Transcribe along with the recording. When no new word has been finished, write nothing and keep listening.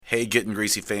Hey, Getting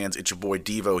Greasy fans, it's your boy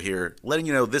Devo here, letting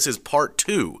you know this is part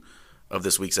 2 of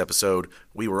this week's episode.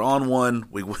 We were on one,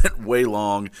 we went way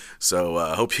long, so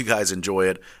hope you guys enjoy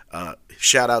it.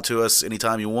 Shout out to us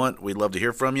anytime you want. We'd love to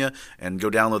hear from you, and go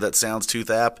download that Soundstooth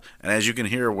app. And as you can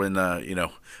hear, when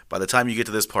by the time you get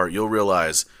to this part, you'll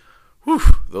realize, whew,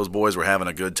 those boys were having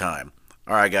a good time.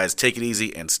 All right, guys, take it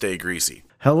easy and stay greasy.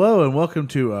 Hello and welcome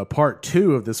to part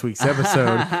 2 of this week's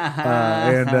episode.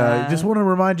 Just want to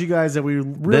remind you guys that we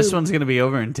really... This one's going to be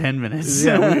over in 10 minutes.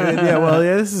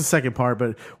 This is the second part,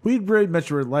 but we'd very much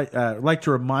like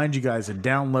to remind you guys to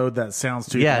download that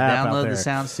Soundstooth app out download there. the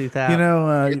Soundstooth app.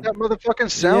 Get that motherfucking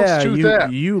Soundstooth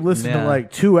app. You listened to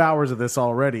like 2 hours of this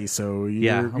already, so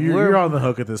you're on the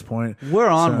hook at this point. We're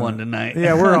on one tonight.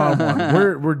 Yeah, we're on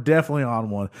one. We're definitely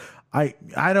on one.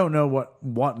 I don't know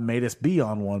what made us be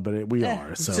on one, but we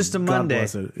are. So It's just a God Monday.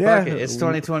 bless it. Fuck it. It's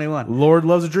 2021. Lord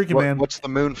loves a drinking man. What's the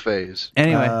moon phase?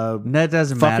 Anyway, that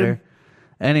doesn't fucking- matter.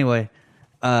 Anyway,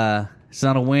 it's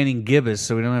not a waning gibbous,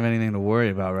 so we don't have anything to worry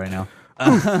about right now.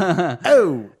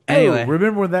 Anyway.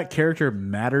 Remember when that character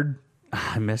mattered?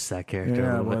 I miss that character.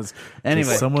 Yeah, a it little was. bit.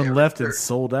 Anyway, Someone left and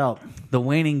sold out. the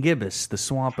waning gibbous, the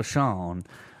swamp of Sean.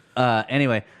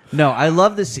 Anyway, no, I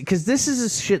love this because this is a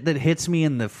shit that hits me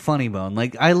in the funny bone.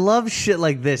 Like, I love shit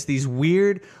like this, these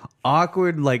weird,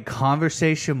 awkward, like,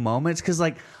 conversation moments. Because,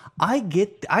 like,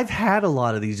 I've had a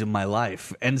lot of these in my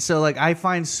life, and so, like, I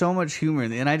find so much humor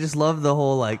in it, and I just love the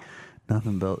whole, like,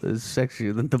 nothing is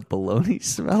sexier than the bologna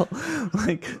smell.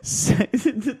 Like,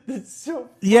 it's so.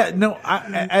 Yeah, no.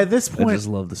 At this point, I just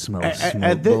love the smell of at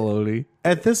smoked bologna.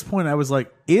 At this point, I was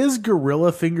like, "Is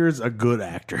Gorilla Fingers a good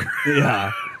actor?"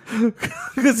 Yeah.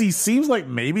 Because he seems like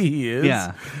maybe he is.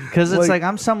 Yeah, because it's like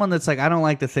I'm someone that's like I don't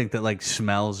like to think that like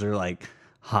smells are like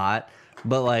hot,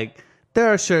 but like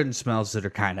there are certain smells that are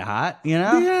kind of hot, you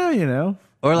know? Yeah, you know.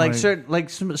 Or like certain like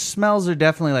smells are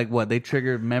definitely like what they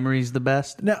trigger memories the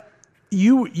best. Now,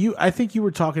 I think you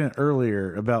were talking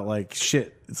earlier about like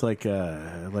shit. It's like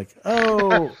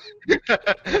oh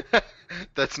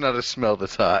That's not a smell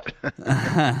that's hot.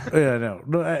 yeah,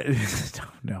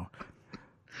 no.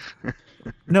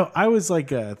 No, I was like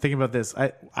thinking about this.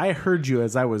 I heard you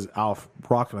as I was off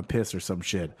rocking a piss or some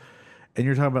shit, and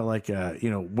you're talking about like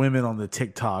women on the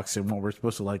TikToks and what we're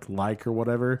supposed to like or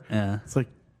whatever. Yeah, it's like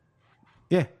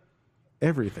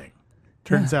everything.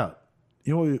 Turns out,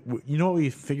 you know what we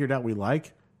figured out we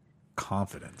like?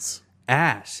 Confidence.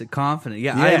 ass, confident.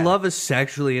 Yeah, I love a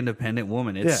sexually independent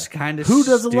woman. It's kind of who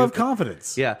doesn't love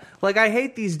confidence? Yeah, like I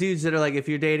hate these dudes that are like, if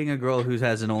you're dating a girl who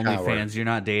has an OnlyFans, you're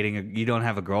not dating. You don't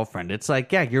have a girlfriend. It's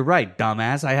like, yeah, you're right,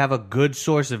 dumbass. I have a good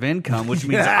source of income, which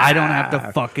means I don't have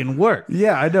to fucking work.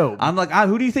 Yeah, I know. I'm like,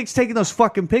 who do you think's taking those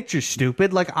fucking pictures,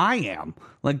 stupid? Like I am.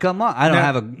 Like, come on. I don't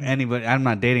have anybody. I'm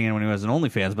not dating anyone who has an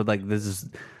OnlyFans, but like this is,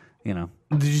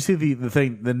 Did you see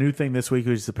the new thing this week?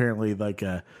 Which is apparently like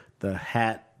the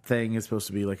hat thing is supposed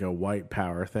to be like a white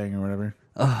power thing or whatever.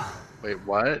 Wait,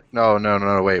 what?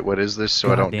 No. Wait, what is this?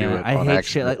 So I don't do it. I on hate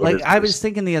accident. shit. Like I was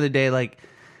thinking the other day, like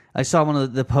I saw one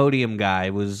of the podium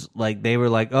guy was like, they were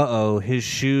like, his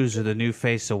shoes are the new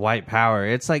face of white power.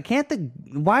 It's like,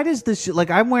 why does this,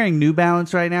 like I'm wearing New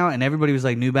Balance right now and everybody was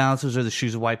like, New Balances are the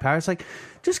shoes of white power. It's like,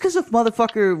 just because a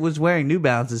motherfucker was wearing New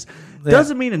Balances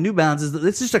doesn't mean a New Balance is,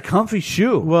 it's just a comfy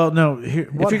shoe. Well, no. If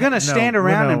you're going to stand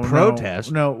around and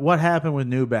protest. No, what happened with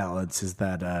New Balance is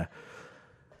that,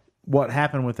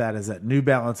 New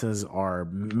Balances are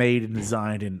made and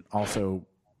designed and also,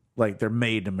 like, they're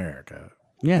made in America.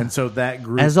 Yeah. And so that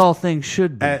group... As all things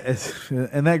should be.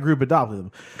 And that group adopted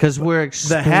them. Because we're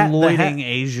exploiting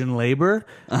Asian labor.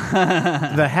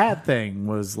 The hat thing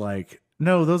was like,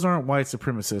 no, those aren't white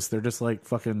supremacists. They're just like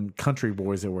fucking country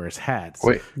boys that wears hats.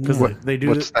 Wait, they do.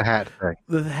 What's the hat thing?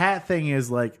 The hat thing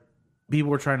is like,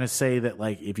 people are trying to say that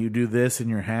like, if you do this in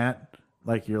your hat,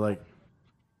 like you're like...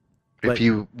 If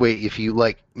you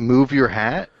like move your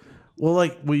hat? Well,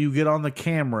 like when you get on the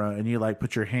camera and you like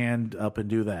put your hand up and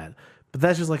do that. But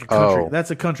that's just like a country.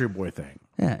 That's a country boy thing.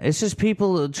 Yeah, it's just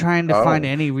people trying to find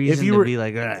any reason to be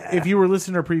like. If you were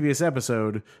listening to our previous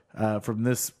episode from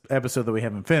this episode that we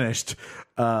haven't finished,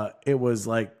 it was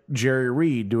like Jerry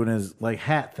Reed doing his like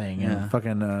hat thing and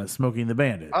fucking Smoking the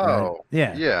Bandit. Oh,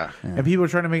 right? Yeah. And people are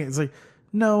trying to make it's like,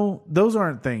 no, those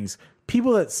aren't things.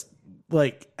 People that's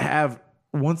like have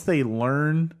once they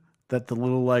learn that the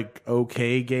little like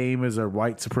okay game is a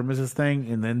white supremacist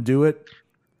thing and then do it.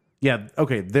 Yeah,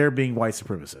 okay, they're being white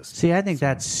supremacists. See, I think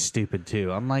that's stupid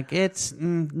too. I'm like, that's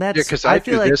Yeah, 'cause I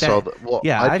feel do like this that, all the- well,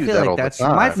 yeah, I I do feel that like all the that's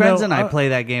time. my friends No, and I play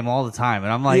that game all the time,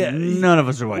 and I'm like, Yeah, none of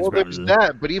us are white Well, there's supremacists.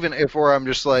 that, but even if where I'm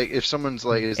just like, if someone's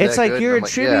like, is It's that like good? you're And I'm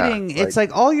like, yeah, attributing. It's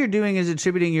like all you're doing is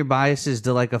attributing your biases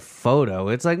to like a photo.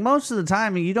 It's like most of the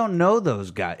time you don't know those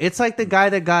guys. It's like the guy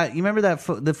that got. You remember that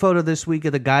the photo this week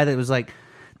of the guy that was like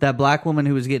that black woman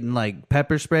who was getting like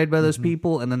pepper sprayed by those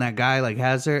people, and then that guy like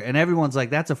has her, and everyone's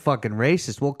like, "That's a fucking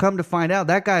racist." Well, come to find out,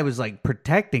 that guy was like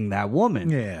protecting that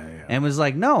woman. Yeah. And was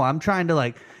like, "No, I'm trying to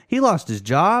like." He lost his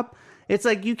job. It's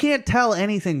like you can't tell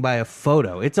anything by a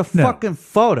photo. It's a fucking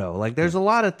photo. Like there's a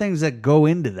lot of things that go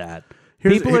into that.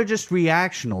 People are just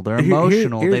reactional. They're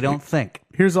emotional. They don't think.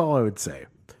 Here's all I would say.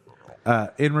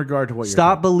 In regard to what you're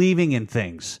Stop believing in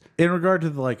things. saying. In regard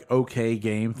to the like okay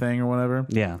game thing or whatever,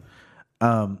 Yeah.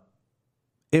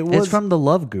 it was It's from the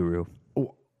Love Guru.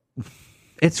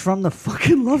 It's from the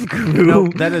fucking Love Guru. no,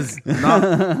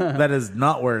 that is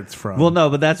not where it's from. Well, no,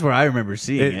 but that's where I remember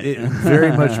seeing it. It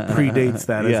very much predates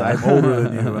that. As Yeah. I'm older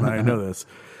than you, and I know this.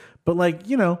 But like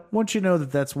once you know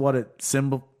that that's what it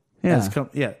symbol has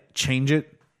come. Yeah, change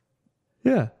it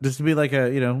Yeah. just to be like a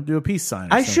do a peace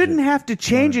sign. Or I some shouldn't shit. have to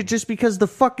change it just because the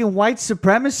fucking white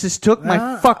supremacists took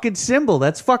my fucking symbol.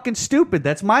 That's fucking stupid.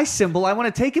 That's my symbol. I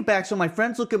want to take it back so my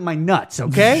friends look at my nuts,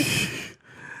 okay?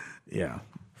 Yeah.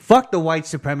 Fuck the white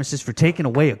supremacists for taking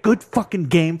away a good fucking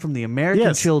game from the American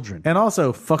Yes. children. And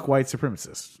also, fuck white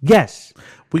supremacists. Yes.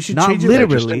 We should Not change it.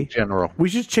 literally. just in general. We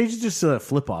should change it just to a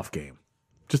flip off game.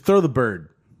 Just throw the bird.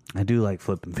 I do like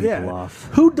flipping people off.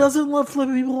 Who doesn't love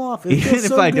flipping people off? It Even feels if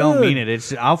so I don't good. mean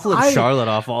it, I'll flip Charlotte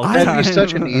off all the I'd time. That'd be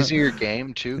such an easier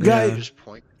game too. 'Cause Guys- you just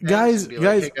point at guys- things and be like,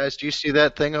 guys- hey guys, do you see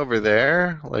that thing over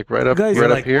there? Like right up, Guys, right you're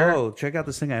up like, here. Whoa, check out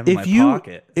this thing I have in my If you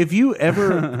pocket. if you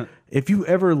ever if you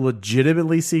ever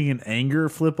legitimately see an anger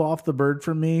flip off the bird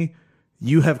from me,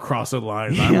 you have crossed a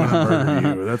line. I'm going to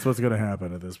murder you. That's what's going to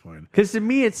happen at this point. Because to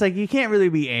me, it's like you can't really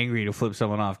be angry to flip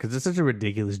someone off because it's such a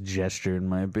ridiculous gesture, in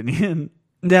my opinion.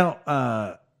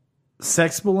 Now,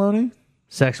 sex baloney.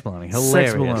 Sex baloney,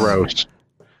 hilarious. baloney. Gross.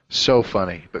 So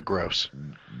funny, but gross.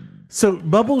 So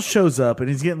Bubbles shows up and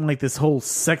he's getting like this whole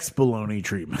sex baloney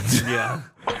treatment. Yeah.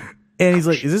 And he's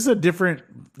like, is this a different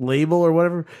label or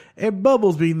whatever? And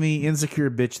Bubbles, being the insecure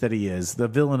bitch that he is, the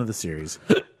villain of the series,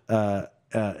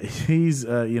 he's,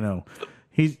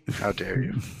 he's, How dare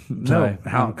you? no, Sorry,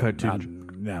 how, I'm cartoon.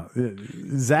 no.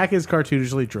 Zach is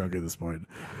cartoonishly drunk at this point.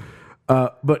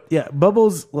 But yeah,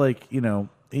 Bubbles, like,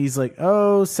 he's like,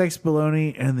 oh, sex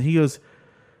baloney. And he goes,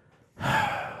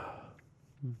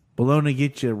 baloney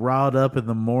get you riled up in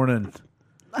the morning.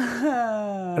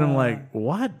 And I'm like,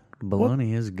 what?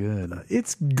 Baloney is good.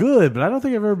 It's good, but I don't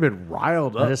think I've ever been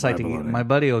riled up. I just like by to get,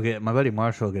 bologna. my buddy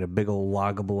Marshall will get a big old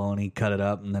log of bologna, cut it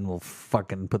up, and then we'll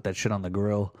fucking put that shit on the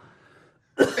grill.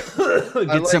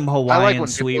 Get some Hawaiian when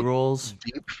sweet people rolls.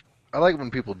 I like when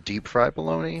people deep fry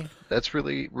bologna. That's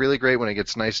really, really great when it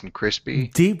gets nice and crispy.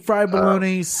 Deep fried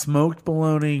bologna, smoked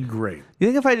bologna, great. You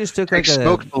think if I just took Like like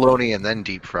smoked bologna and then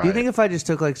deep fry. Do you think if I just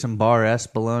took like some Bar S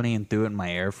bologna and threw it in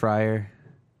my air fryer?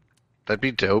 That'd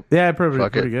be dope. Yeah, probably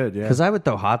Fuck pretty it. good. Yeah. Because I would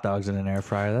throw hot dogs in an air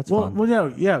fryer. That's Well,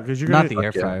 fun. yeah, because you're Not gonna the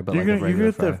air fryer, but you're like a gonna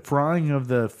regular get the fryer. frying of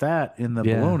the fat in the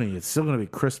Yeah. bologna. It's still gonna be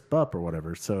crisp up or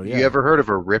whatever. So yeah. You ever heard of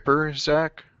a ripper,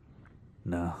 Zach?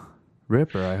 No.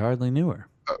 Ripper, I hardly knew her.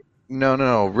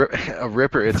 No. A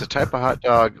ripper. It's a type of hot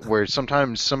dog where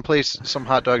sometimes some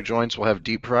hot dog joints will have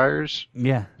deep fryers.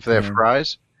 Yeah. If they have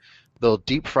fries, they'll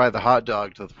deep fry the hot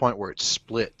dog to the point where it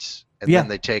splits, and Yeah. then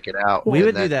they take it out. We and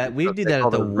would do then- that. We did they that call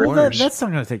at the them Warren. Well, rippers. that's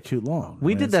not gonna take too long.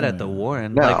 We I mean, did it's that not- at the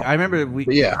Warren. No. Like I remember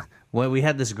Yeah. when we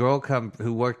had this girl come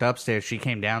who worked upstairs. She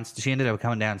came down. She ended up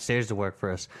coming downstairs to work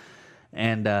for us,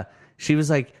 and she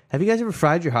was like, "Have you guys ever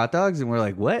fried your hot dogs?" And we're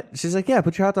like, "What?" She's like, "Yeah,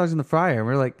 put your hot dogs in the fryer." And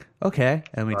we're like, "Okay,"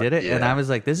 and we did it. And yeah. I was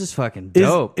like, "This is fucking Is-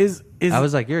 dope." is- I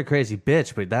was like, "You're a crazy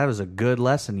bitch," but that was a good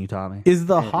lesson you taught me. Is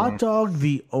the hot dog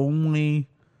the only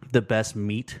The best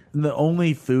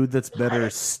food that's better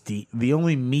the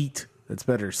only meat that's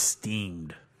better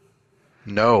steamed?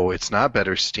 No, it's not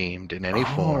better steamed in any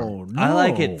form. Oh no! I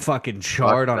like it fucking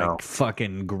charred Fuck on no. a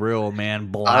fucking grill, man.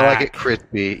 Black. I like it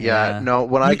crispy. Yeah. Yeah. No,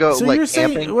 when I go So like you're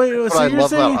saying- camping, wait, that's so what I you're love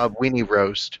saying- about a weenie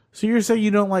roast. So you're saying you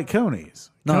don't like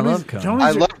conies? No, I love conies. I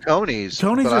are- love conies.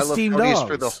 Conies but are I love steamed conies dogs.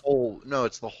 for the whole. No,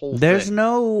 it's the whole. There's thing.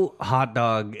 no hot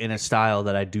dog in a style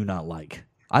that I do not like.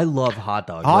 I love hot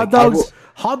dogs. Hot Like, dogs.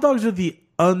 Hot dogs are the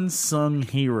unsung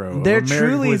hero. of They're American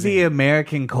truly cuisine. the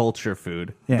American culture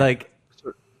food. Yeah. Like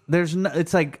There's no,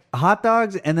 it's like hot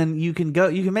dogs, and then you can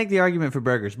make the argument for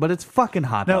burgers, but it's fucking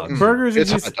hot No, dogs. burgers.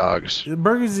 It's is hot dogs.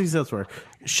 Burgers is elsewhere.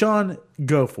 Sean,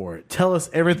 go for it. Tell us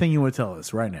everything you want to tell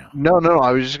us right now. No.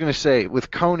 I was just gonna say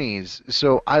with Coney's.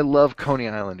 So I love Coney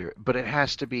Islander, but it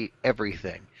has to be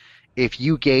everything. If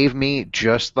you gave me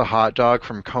just the hot dog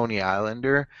from Coney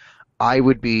Islander, I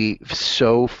would be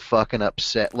so fucking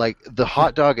upset. Like the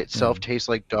hot dog itself tastes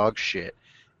like dog shit.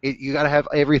 You got to have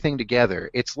everything together.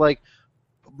 It's like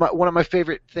one of my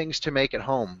favorite things to make at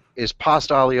home is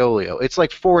pasta aglio olio. It's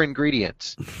like 4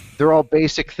 ingredients. They're all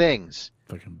basic things.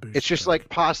 It's just like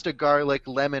pasta, garlic,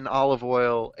 lemon, olive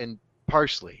oil, and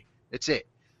parsley. It's it.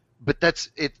 But that's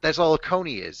it. That's all a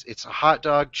Coney is. It's a hot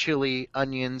dog, chili,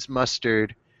 onions,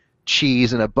 mustard,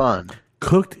 cheese, and a bun.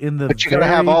 Cooked in the. But you gotta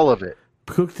have all of it.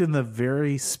 Cooked in the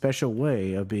very special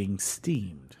way of being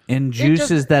steamed. And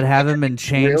juices that haven't been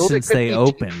changed grilled, since it could they be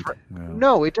opened.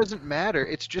 No, it doesn't matter.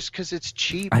 It's just because it's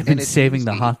cheap. I've been and it's saving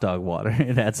the easy. hot dog water.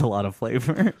 It adds a lot of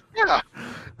flavor. Yeah,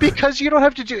 because you don't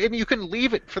have to do, and you can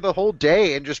leave it for the whole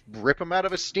day and just rip them out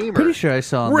of a steamer. Pretty sure I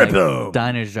saw in, Rip like, 'em!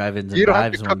 diners, drive-ins, and You don't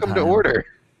have to dives cook one them to time. order.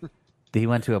 He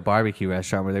went to a barbecue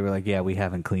restaurant where they were like, "Yeah, we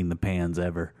haven't cleaned the pans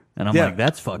ever," and I'm Yeah. like,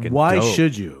 "That's fucking Why dope."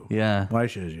 should you? Yeah. Why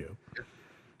should you?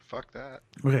 Fuck that.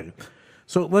 Okay.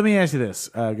 So let me ask you this,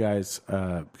 guys,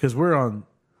 because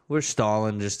we're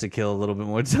stalling just to kill a little bit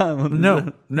more time. On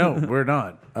no, we're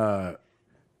not.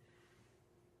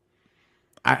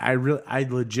 I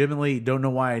legitimately don't know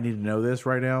why I need to know this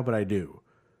right now, but I do.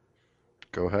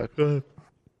 Go ahead.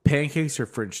 Pancakes or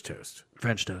French toast?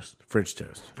 French toast. French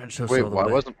toast. French toast. Wait, why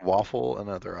wasn't waffle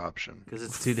another option? Because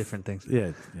it's two different things.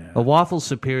 Yeah. A waffle's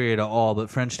superior to all, but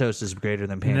French toast is greater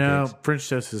than No, pancakes. French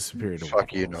toast is superior to Fuck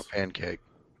waffles. you, no pancake.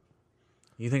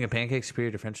 You think a pancake's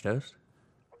superior to French toast?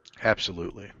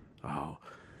 Absolutely. Oh,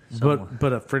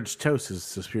 but a French toast is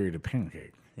superior to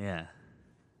pancake. Yeah.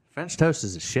 French toast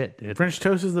is a shit, dude. French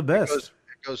toast is the best.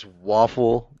 It goes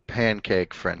waffle,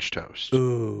 pancake, French toast.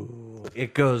 Ooh.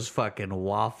 It goes fufucking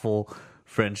waffle,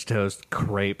 French toast,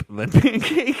 crepe, then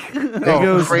pancake. It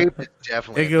goes. Crepe is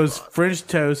definitely. It goes French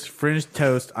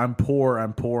toast. I'm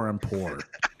poor.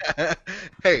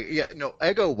 Hey, yeah, no,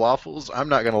 Eggo waffles. I'm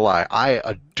not gonna lie, I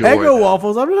adore Eggo them.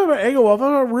 waffles. I'm not talking about Eggo waffles.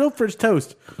 I'm talking about real French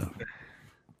toast.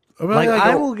 like,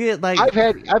 I will get, like...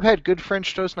 I've had good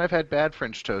French toast and I've had bad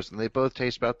French toast, and they both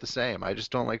taste about the same. I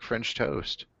just don't like French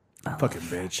toast. Fucking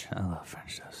bitch. I love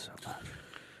French toast so much.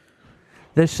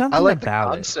 There's something I like the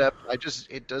about it. concept.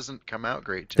 It doesn't come out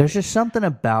great to There's me. just something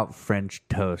about French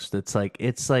toast that's like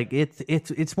it's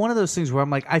one of those things where I'm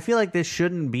like, I feel like this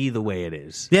shouldn't be the way it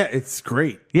is. Yeah, it's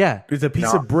great. Yeah. It's a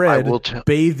piece No, of bread I will tell-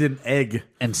 bathed in egg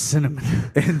And cinnamon.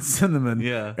 and cinnamon.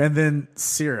 Yeah. And then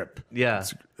syrup. Yeah.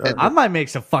 I might make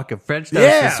some fucking French toast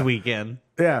Yeah. this weekend.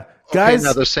 Yeah. Okay, Guys,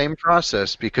 now the same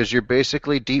process because you're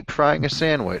basically deep frying a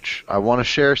sandwich. I want to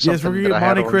share yes, we're something going to that get I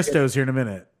had Monte on- Cristos here in a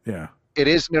minute. Yeah. It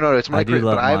is no, it's I Monte do Cristo,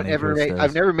 love but I've Monte I've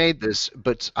Cristos. never made this,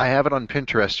 but I have it on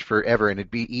Pinterest forever, and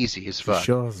it'd be easy as fuck.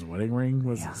 Show us his wedding ring.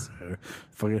 What's this?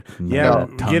 Fucking, No, yeah,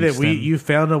 get it. tungsten. You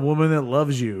found a woman that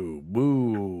loves you.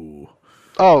 Woo.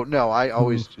 Oh no, I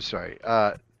always sorry.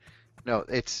 No,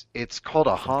 it's called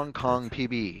a Hong Kong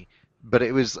PB, but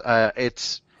it was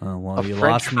it's Oh, well, A you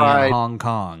French lost me fried- in Hong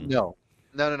Kong. no.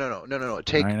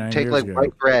 Take 99 take years like ago.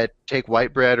 white bread, take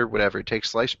white bread or whatever, take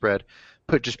sliced bread,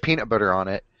 put just peanut butter on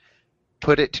it,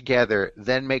 put it together,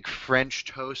 then make French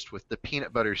toast with the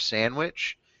peanut butter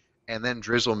sandwich, and then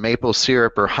drizzle maple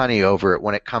syrup or honey over it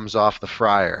when it comes off the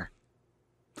fryer.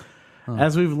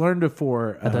 As we've learned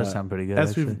before, That does sound pretty good, As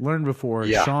actually. we've learned before,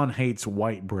 Yeah. Sean hates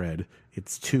white bread.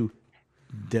 It's too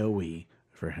doughy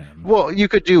for him. Well, you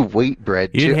could do wheat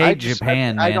bread too. You'd I hate just-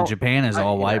 Japan, I man. don't- Japan is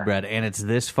all yeah. white bread, and it's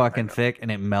this fucking thick,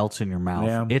 and it melts in your mouth.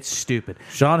 Yeah. It's stupid.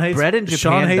 Sean hates bread in Sean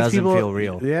Japan hates doesn't people, feel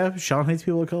real, Yeah, Sean hates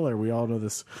people of color. We all know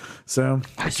this. So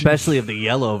especially of the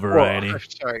yellow variety. Well, I'm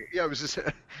sorry. Yeah, I was just.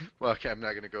 Well, okay, I'm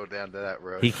not going to go down to that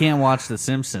road. He can't watch The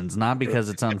Simpsons, not because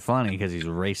it's unfunny, because he's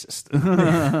racist.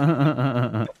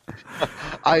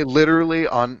 I literally,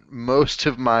 on most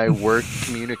of my work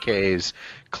communiques,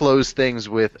 close things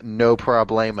with "no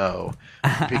problemo"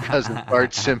 because of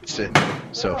Bart Simpson.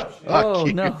 So fuck Oh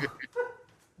you. no!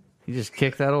 You just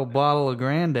kicked that old bottle of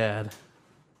Granddad.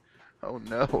 Oh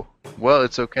no. Well,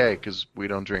 it's okay because we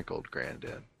don't drink Old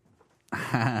Granddad.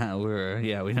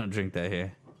 We don't drink that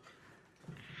here.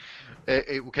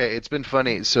 Okay, it's been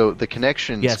funny. So the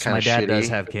connection's Yes, kind my of dad shitty does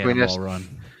have between us. Cannonball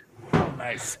Run.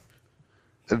 nice.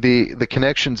 The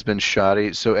connection's been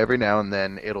shoddy. So every now and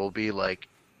then it'll be like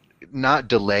not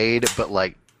delayed, but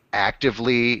like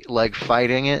actively like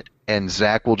fighting it, and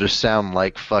Zach will just sound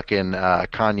like fucking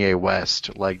Kanye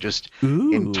West, like just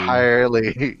Ooh.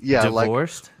 entirely, yeah,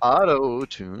 Divorced? like auto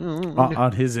tune.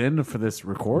 On his end for this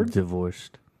record.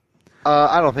 Divorced.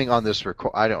 I don't think on this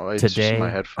record. I don't. It's just Today, in my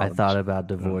I headphones. thought about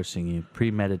divorcing you.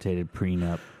 Premeditated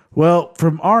prenup. Well,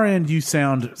 from our end, you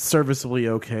sound serviceably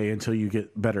okay until you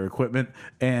get better equipment,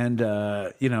 and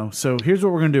So here's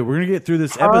what we're gonna do. We're gonna get through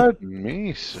this episode. Pardon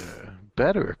me, sir.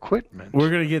 Better equipment.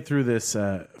 We're gonna get through this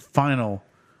final.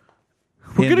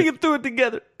 We're gonna get through it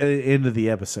together. End of the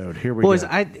episode. Here we Boys, go.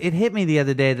 it hit me the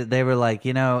other day that they were like,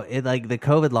 the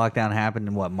COVID lockdown happened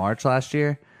in March last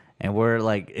year, and we're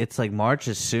like, it's like March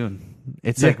is soon.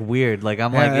 It's like weird. Like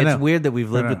I'm Yeah, I like, it's know. weird that we've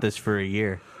lived I know. with this for a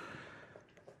year.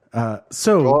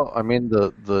 So Well, I mean,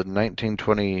 the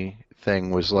 1920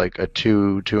 thing was like a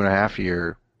 2.5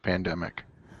 year pandemic.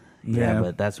 Yeah, Yeah.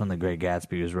 but that's when The Great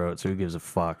Gatsby was wrote. So who gives a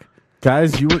fuck?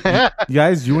 guys, you want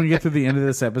to get through the end of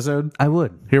this episode? I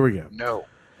would. Here we go. No.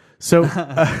 So,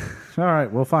 all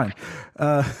right, well, fine.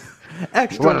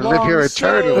 Extra You want to live here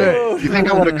eternally? You think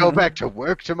I want to go back to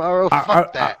work tomorrow?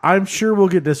 Fuck that. I'm sure we'll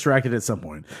get distracted at some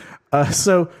point.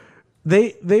 So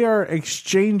they are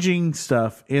exchanging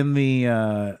stuff in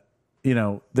the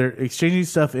they're exchanging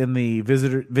stuff in the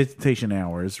visitation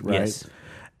hours, right? Yes.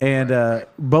 And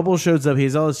Bubble shows up. He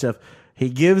has all this stuff. He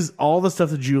gives all the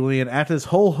stuff to Julian after this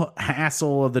whole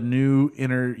hassle of the new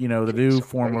the new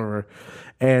form of her,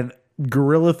 and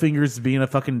Gorilla Fingers being a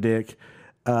fucking dick.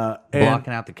 And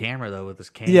Blocking out the camera though with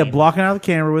his cane. yeah, blocking out the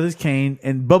camera with his cane,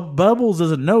 and Bubbles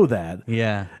doesn't know that.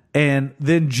 Yeah. And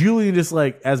then Julian just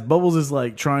like, as Bubbles is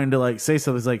like trying to like say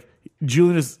something, it's like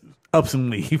Julian just ups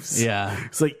and leaves. Yeah.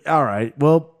 It's like, all right,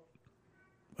 well,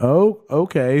 oh,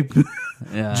 okay.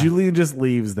 Yeah. Julian just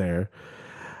leaves there.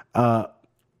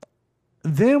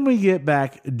 Then we get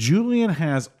back. Julian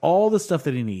has all the stuff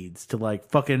that he needs to like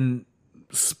fucking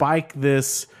spike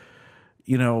this,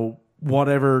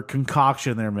 whatever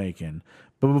concoction they're making.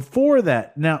 But before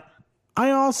that, now,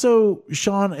 I also,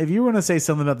 Sean, if you were going to say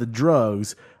something about the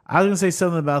drugs, I was going to say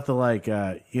something about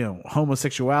the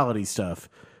homosexuality stuff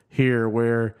here,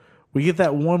 where we get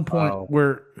that one point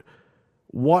where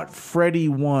what Freddy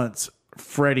wants,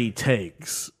 Freddy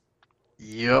takes.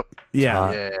 Yep.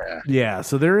 Yeah. Yeah. Yeah,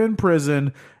 so they're in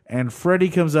prison, and Freddy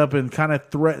comes up and kind of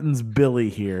threatens Billy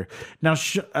here. Now,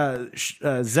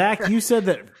 Zach, you said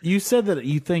that you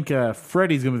think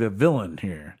Freddy's going to be the villain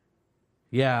here.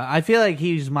 Yeah, I feel like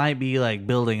he might be like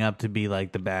building up to be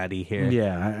like the baddie here.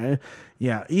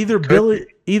 Yeah.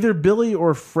 Either Billy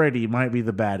or Freddy might be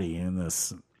the baddie in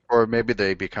this. Or maybe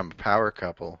they become a power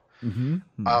couple.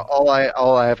 All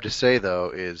I have to say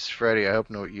though is, Freddie, I hope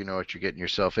you know what you're getting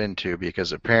yourself into,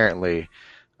 because apparently,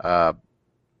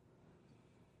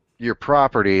 your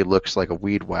property looks like a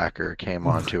weed whacker came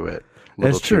onto it a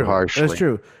little That's true. too harshly. That's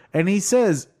true. And he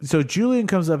says, so Julian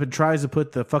comes up and tries to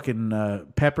put the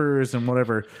fucking peppers and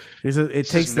whatever. He says it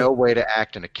takes There's no way to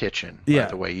act in a kitchen. Yeah.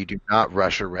 By the way, you do not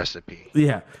rush a recipe.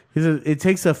 Yeah. He says it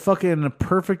takes a fucking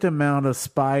perfect amount of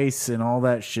spice and all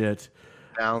that shit.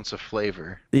 Balance of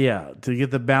flavor. Yeah, to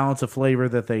get the balance of flavor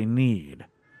that they need.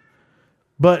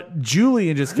 But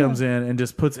Julian just comes in and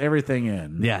just puts everything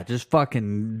in. Yeah, just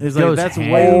fucking. It's like, goes that's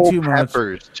ham. way Whole too much.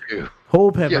 peppers too.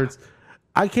 Whole peppers.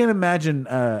 I can't imagine.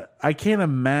 I can't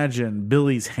imagine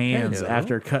Billy's hands Hello.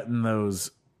 after cutting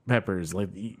those peppers. Like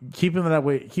keep them that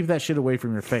way. Keep that shit away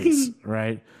from your face,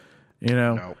 right?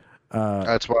 No.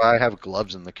 That's why I have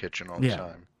gloves in the kitchen all the Yeah.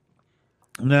 time.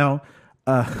 Now,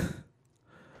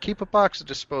 Keep a box of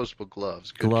disposable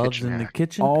gloves. Good Gloves kitchen in the hack.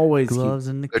 kitchen. Always gloves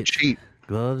in the They're kitchen. cheap.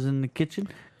 Gloves in the kitchen.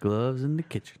 Gloves in the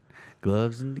kitchen.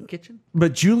 Gloves in the kitchen.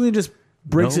 but Julian just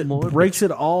breaks No more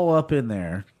it all up in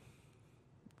there,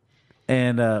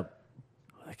 and The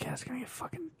cat's gonna get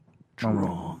fucking I'm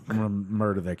drunk. gonna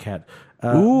murder that cat.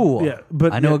 Ooh, yeah,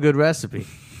 but I know yeah. a good recipe.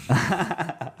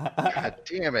 God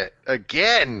damn it.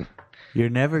 Again. You're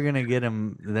never gonna get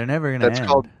them. They're never gonna That's end.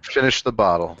 called finish the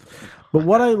bottle. But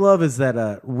what I love is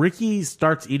that Ricky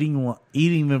starts eating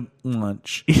the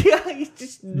lunch. Yeah, you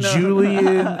just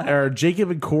Julian or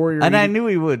Jacob and Corey are And I eating, knew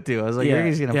he would too. I was like, Yeah,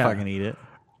 Ricky's gonna yeah. fucking eat it.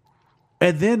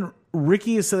 and then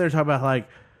Ricky is sitting there talking about like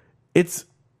it's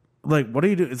like, what do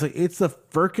you do? It's like it's the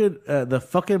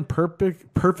fucking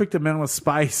perfect amount of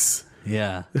spice.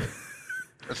 Yeah.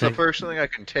 That's the first thing I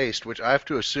can taste, which I have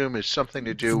to assume is something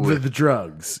to do With with the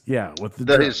drugs. Yeah, with the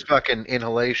drugs. his fucking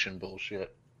inhalation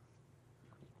bullshit.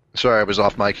 Sorry, I was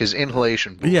off mic. His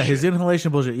inhalation bullshit. Yeah, his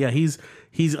inhalation bullshit. Yeah, he's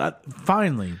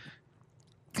finally.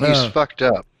 He's fucked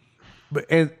up. But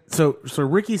and so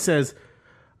Ricky says,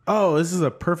 "Oh, this is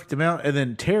a perfect amount," and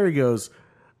then Terry goes,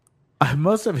 I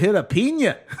must have hit a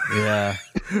pina. Yeah.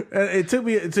 And it took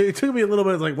me a little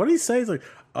bit. Like, what did he say? It's like,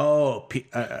 oh,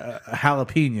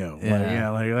 jalapeno. Yeah.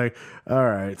 Like all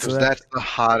right. So Because that's the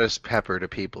hottest pepper to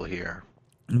people here.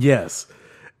 yes.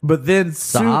 But then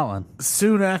a hot one.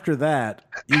 soon after that,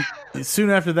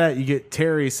 you get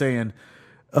Terry saying,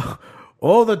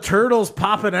 "Oh, the turtle's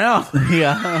popping out."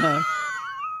 Yeah.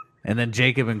 And then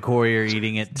Jacob and Corey are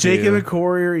eating it too. Jacob and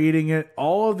Corey are eating it.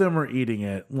 All of them are eating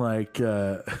it. Like,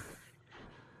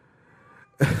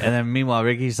 And then meanwhile,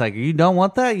 Ricky's like, "You don't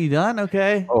want that? You done?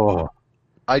 Okay." Oh,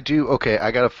 I do. Okay, I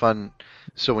got a fun.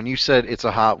 So when you said it's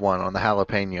a hot one on the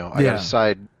jalapeno, I got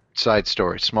a side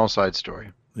story, small side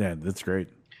story. yeah, that's great.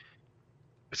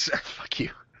 Fuck you.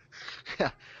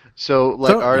 Yeah. So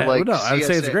like no, I would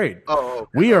say it's CSA great. Oh, okay,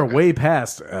 We are okay. way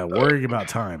past worrying about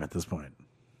time at this point.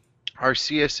 Our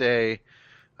CSA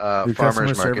Your farmers customer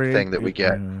market survey, thing that we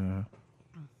get. uh,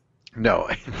 No,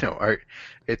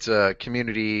 it's a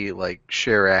community like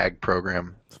share ag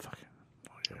program.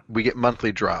 We get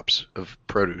monthly drops of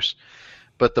produce,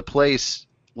 but the place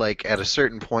like at a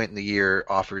certain point in the year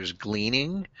offers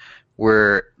gleaning,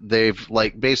 where they've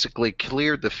like basically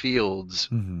cleared the fields,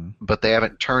 but they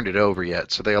haven't turned it over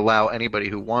yet. So they allow anybody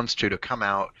who wants to come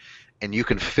out, and you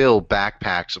can fill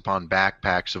backpacks upon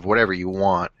backpacks of whatever you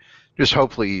want. Just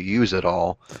hopefully you use it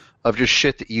all, of just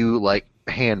shit that you like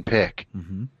hand pick.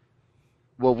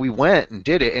 Well, we went and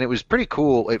did it, and it was pretty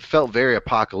cool. It felt very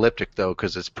apocalyptic though,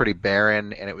 because it's pretty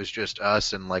barren, and it was just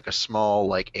us and like a small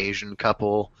like Asian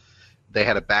couple. They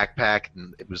had a backpack,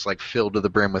 and it was like filled to the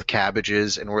brim with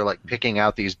cabbages, and we're like picking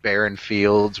out these barren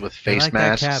fields with I face like that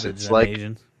masks. cabbage, It's them like,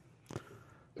 Asians.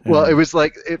 well, it was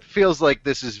like, it feels like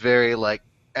this is very like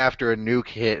after a nuke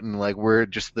hit, and like we're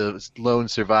just the lone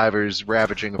survivors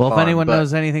ravaging a Well, if farm. anyone but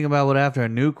knows anything about what after a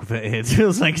nuke hits, it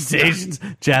feels like it's Asians,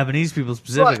 Japanese people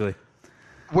specifically.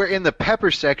 we're in the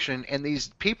pepper section, and these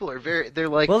people are they're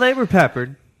like, Well, they were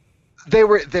peppered.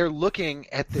 they're looking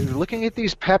at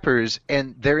these peppers,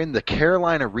 and they're in the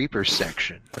Carolina Reaper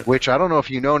section, which I don't know if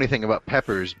you know anything about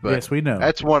peppers, but Yes, we know.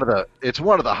 it's one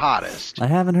of the hottest. I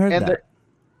haven't heard And that.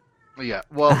 Yeah,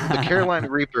 well, the Carolina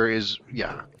Reaper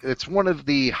it's one of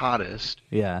the hottest,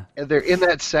 Yeah. and they're in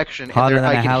that section, Hotter and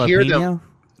than I a can hear them. jalapeno?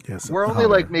 yes, We're only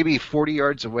like maybe 40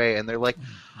 yards away, and they're like,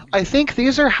 I think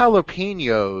these are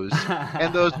jalapenos,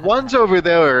 and those ones over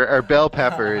there are bell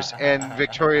peppers. And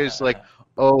Victoria's like,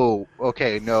 oh,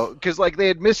 okay, no, because like they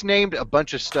had misnamed a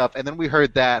bunch of stuff, and then we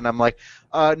heard that, and I'm like,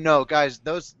 no, guys,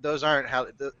 those aren't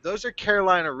those are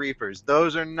Carolina Reapers.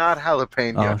 Those are not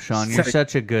jalapenos. Oh, Sean, you're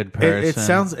such a good person.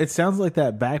 it sounds like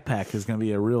that backpack is going to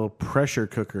be a real pressure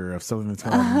cooker of something that's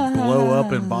going to blow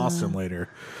up in Boston later.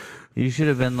 You should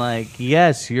have been like,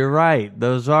 yes, you're right.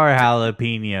 Those are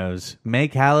jalapenos.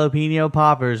 Make jalapeno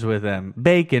poppers with them.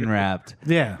 Bacon wrapped.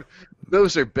 Yeah,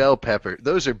 Those are bell pepper.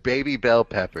 Those are baby bell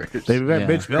peppers. they've got Yeah.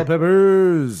 bitch bell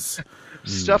peppers,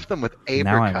 Stuff them with apricot.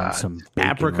 Now I want some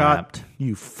bacon apricot. wrapped.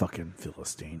 You fucking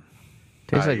Philistine.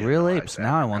 Tastes like yeah, real no, apes. I-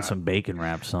 Now I want some bacon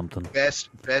wrapped something.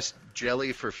 Best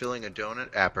jelly for filling a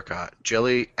donut, apricot.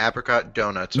 Jelly apricot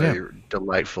donuts Yeah. are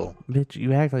delightful. Bitch,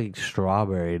 you act like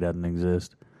strawberry doesn't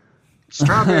exist.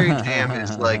 Strawberry jam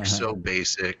is like so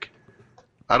basic.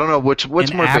 I don't know what's And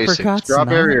more basic, apricot's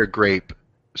strawberry not? or grape.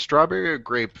 Strawberry or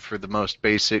grape for the most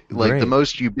basic, like Grape. the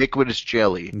most ubiquitous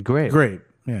jelly. Great. Great,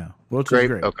 yeah, well, Grape.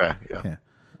 great. Okay. Yeah. Yeah.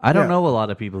 I don't Yeah. know a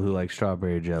lot of people who like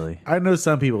strawberry jelly. I know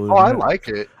some people. Who Oh, I like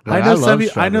it. I I know love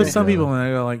some. I know strawberry some jelly. people, and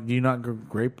I go like, "Do you not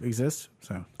grape exist?"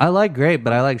 So I like grape,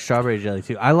 but I like strawberry jelly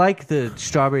too. I like the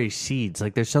strawberry seeds.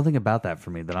 Like there's something about that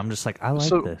for me that I'm just like, I like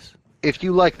So- this. If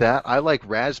you like that, I like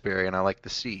raspberry and I like the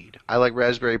seed. I like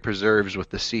raspberry preserves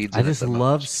with the seeds. I in it just the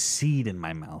love most. seed in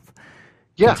my mouth.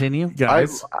 Yeah. Continue.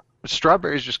 guys,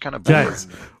 Strawberries just kind of boring. guys,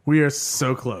 we are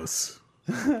so close.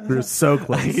 We're so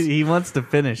close. He wants to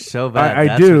finish so bad. I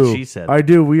That's do. what she said. I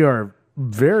do. We are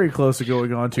very close to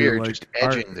going on to We are like just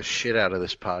our- edging the shit out of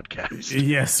this podcast.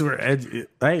 Yes, we're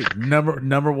hey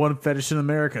number one fetish in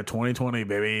America, 2020,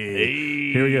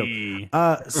 baby. Here we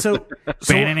go. So What else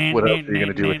are you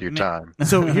gonna do with your time?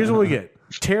 so here's what we get.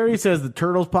 Terry says the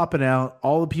turtle's popping out.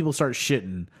 All the people start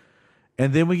shitting,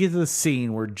 and then we get to the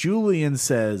scene where Julian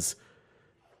says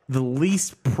the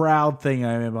least proud thing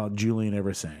I am about Julian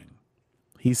ever saying.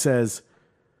 He says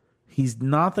he's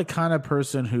not the kind of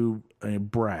person who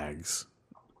brags.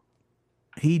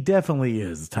 He definitely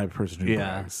is the type of person who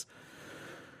Yeah. brags.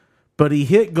 But he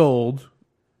hit gold.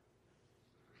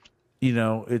 You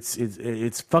know,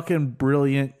 it's fucking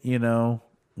brilliant. You know,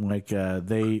 like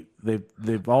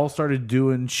they've all started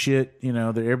doing shit. You know,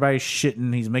 everybody's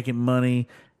shitting. He's making money,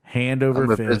 hand over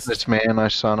I'm a fist. businessman. I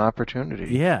saw an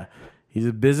opportunity. Yeah, he's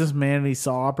a businessman and he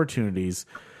saw opportunities.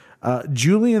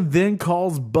 Julian then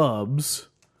calls Bubs,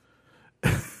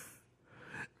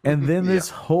 and then this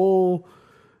whole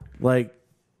like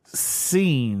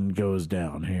scene goes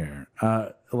down here.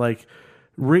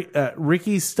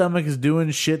 Ricky's stomach is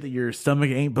doing shit that your stomach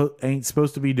ain't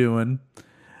supposed to be doing,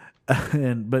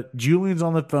 but Julian's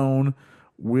on the phone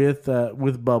with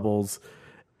Bubbles,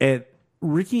 and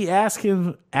Ricky asks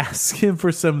him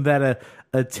for some of that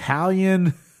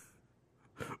Italian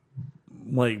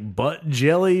like butt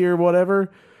jelly or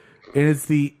whatever, and it's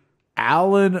the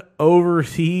Allen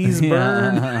overseas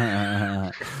burn.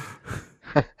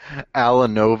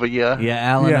 Alanovia. Yeah,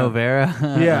 Alan Yeah. O'Vera.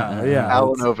 Yeah.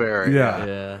 Alanovera. Yeah.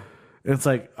 Yeah. It's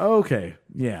like, okay,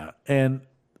 yeah.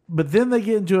 But then they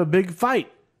get into a big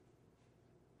fight.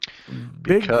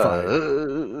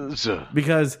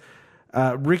 Because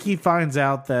Ricky finds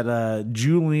out that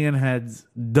Julian had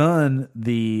done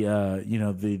the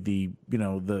the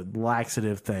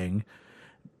laxative thing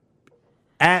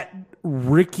at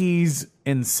Ricky's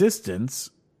insistence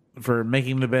for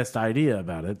making the best idea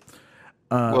about it.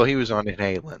 Well, he was on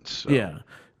inhalants. So. Yeah.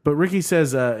 But Ricky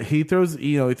says he throws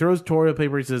toilet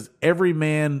paper. He says every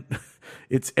man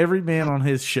on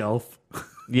his shelf,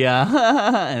 Yeah.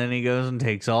 And then he goes and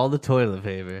takes all the toilet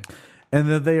paper. and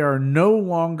that they are no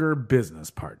longer business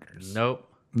partners. Nope.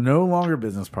 No longer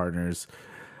business partners.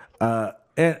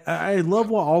 And I love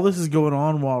while all this is going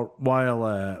on,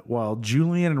 while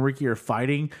Julian and Ricky are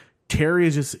fighting, Terry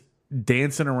is just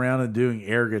dancing around and doing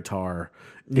air guitar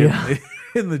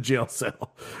in the jail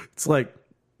cell. It's like,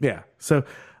 yeah. So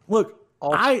look,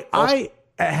 I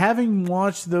having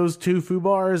watched those two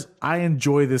Fubars, I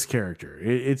enjoy this character.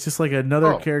 It's just like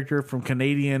another character from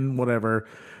Canadian whatever.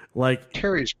 Like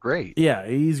Terry's great. yeah,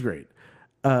 he's great.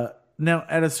 Now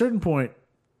at a certain point,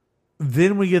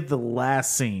 then we get the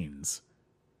last scenes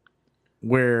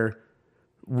where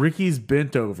Ricky's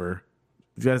bent over,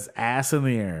 he's got his ass in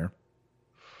the air,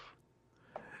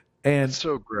 and It's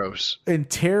so gross.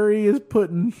 Terry is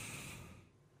putting.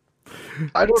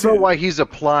 I don't know why he's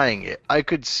applying it. I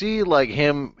could see like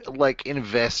him like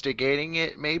investigating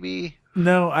it maybe.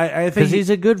 No, I think Because he's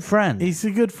a good friend. he's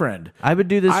a good friend. I would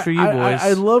do this for you, boys.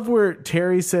 I love where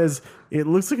Terry says it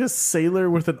looks like a sailor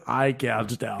with an eye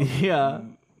gouged out, yeah.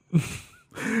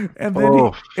 and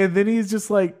then he's just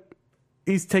like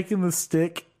he's taking the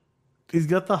stick. He's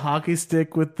got the hockey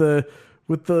stick with the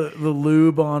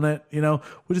lube on it,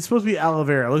 which is supposed to be aloe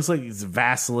vera. It looks like it's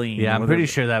Vaseline. Yeah, I'm pretty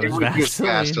sure that was It was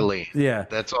Vaseline. Vaseline. Yeah,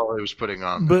 That's all he was putting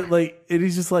on. but like, and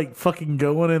he's just like fucking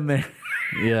going in there.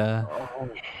 Yeah.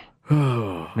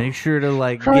 Make sure to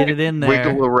like get it in there.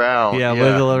 Wiggle around. Yeah,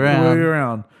 wiggle Way around.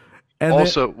 around. And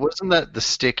Also, wasn't that the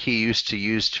stick he used to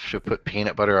use to put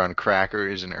peanut butter on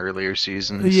crackers in earlier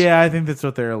seasons? yeah, I think that's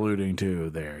what they're alluding to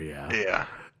there. Yeah.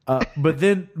 Yeah. But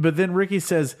then Ricky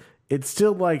says it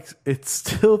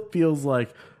still feels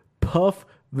like Puff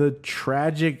the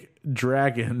tragic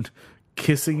dragon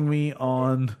kissing me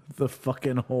on the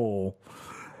fucking hole.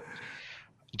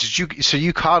 Did you? So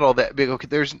you caught all that? Okay,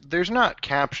 there's not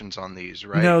captions on these,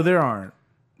 right? No, there aren't.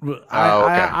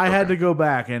 I had to go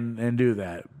back and do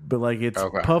that. But like it's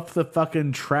Puff the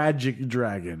fucking tragic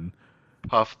dragon.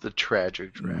 Puff the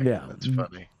tragic dragon. Yeah. That's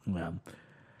funny. Yeah.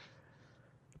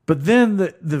 But then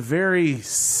the very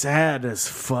sad as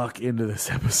fuck into this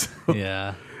episode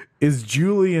Yeah. is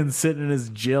Julian sitting in his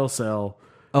jail cell.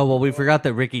 Oh, well, we forgot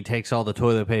that Ricky takes all the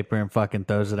toilet paper and fucking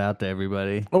throws it out to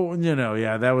everybody. Oh,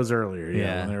 yeah, that was earlier. Yeah,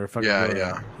 Yeah. when they were fucking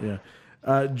Yeah, going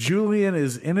yeah. Julian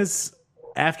is in his.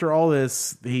 After all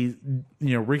this,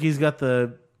 Ricky's got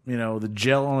the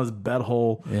gel on his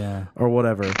butthole, Yeah. or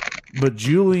whatever. But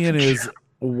Julian is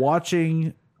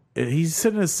watching. He's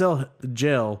sitting in his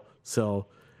jail cell.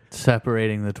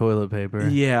 Separating the toilet paper.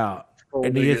 Yeah,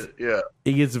 and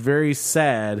he gets very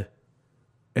sad,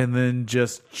 and then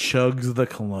just chugs the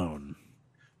cologne.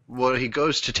 Well, he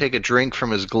goes to take a drink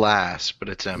from his glass, but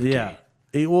it's empty. Yeah.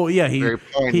 He Very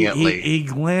poignantly. he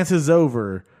glances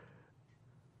over.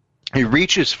 He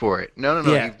reaches for it. No.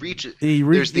 Yeah. He reaches. He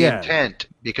there's the yeah. intent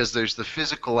because there's the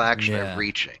physical action Yeah. of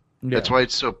reaching. Yeah. That's why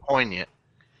it's so poignant.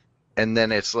 And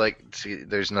then it's like, see,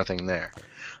 there's nothing there.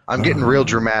 I'm getting real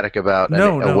dramatic about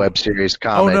a web series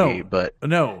comedy, but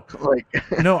no, like,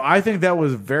 no, I think that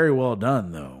was very well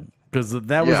done though, because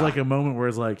that was like a moment where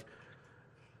it's like,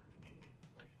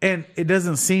 and it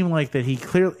doesn't seem like that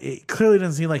it clearly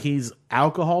doesn't seem like he's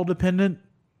alcohol dependent,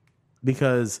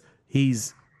 because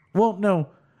he's no.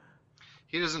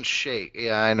 he doesn't shake.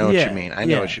 Yeah, I know what you mean. I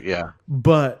know what you. Yeah,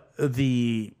 But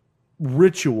the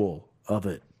ritual of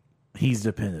it, he's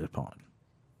dependent upon.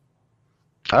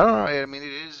 I don't know. I mean,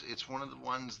 it's one of the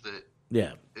ones that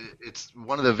Yeah. It's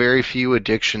one of the very few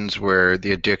addictions where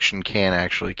the addiction can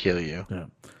actually kill you. Yeah.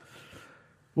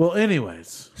 Well,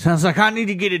 anyways. Sounds like I need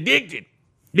to get addicted.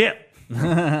 Yeah.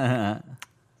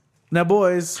 Now,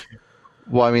 boys,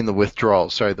 Well, I mean the withdrawal.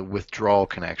 Sorry, the withdrawal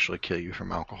can actually kill you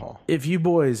from alcohol. if you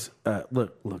boys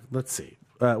look, let's see.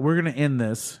 We're gonna end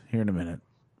this here in a minute.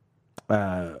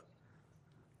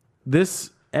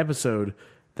 This episode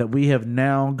that we have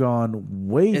now gone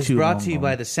way It's too brought long to you on.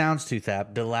 by the Soundstooth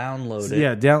app. Download it.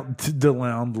 Yeah, download it.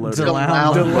 Download it.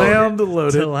 Download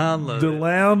it. Download it.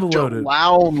 Download it.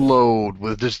 Download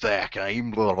with the stack.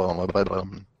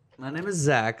 My name is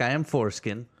Zach. I am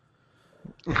Foreskin.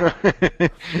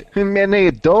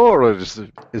 Many doors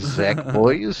is Zach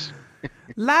boys.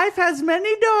 Life has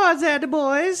many doors, Ed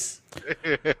boys.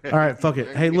 All right, fuck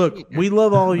it. Hey, look, we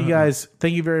love all of you guys.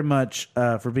 Thank you very much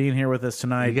for being here with us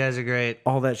tonight. You guys are great.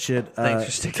 All that shit. Thanks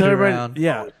for sticking tell everybody- around.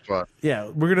 Yeah, Fun. yeah.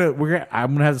 I'm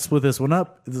gonna have to split this one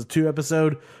up. This is a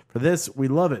 2-episode for this. We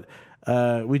love it.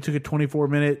 We took a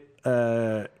 24-minute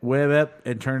web app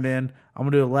and turned in. I'm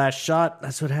gonna do a last shot.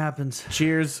 That's what happens.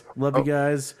 Cheers. Love you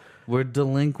guys. We're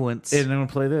delinquents. And I'm gonna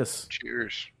play this.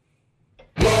 Cheers.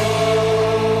 Whoa!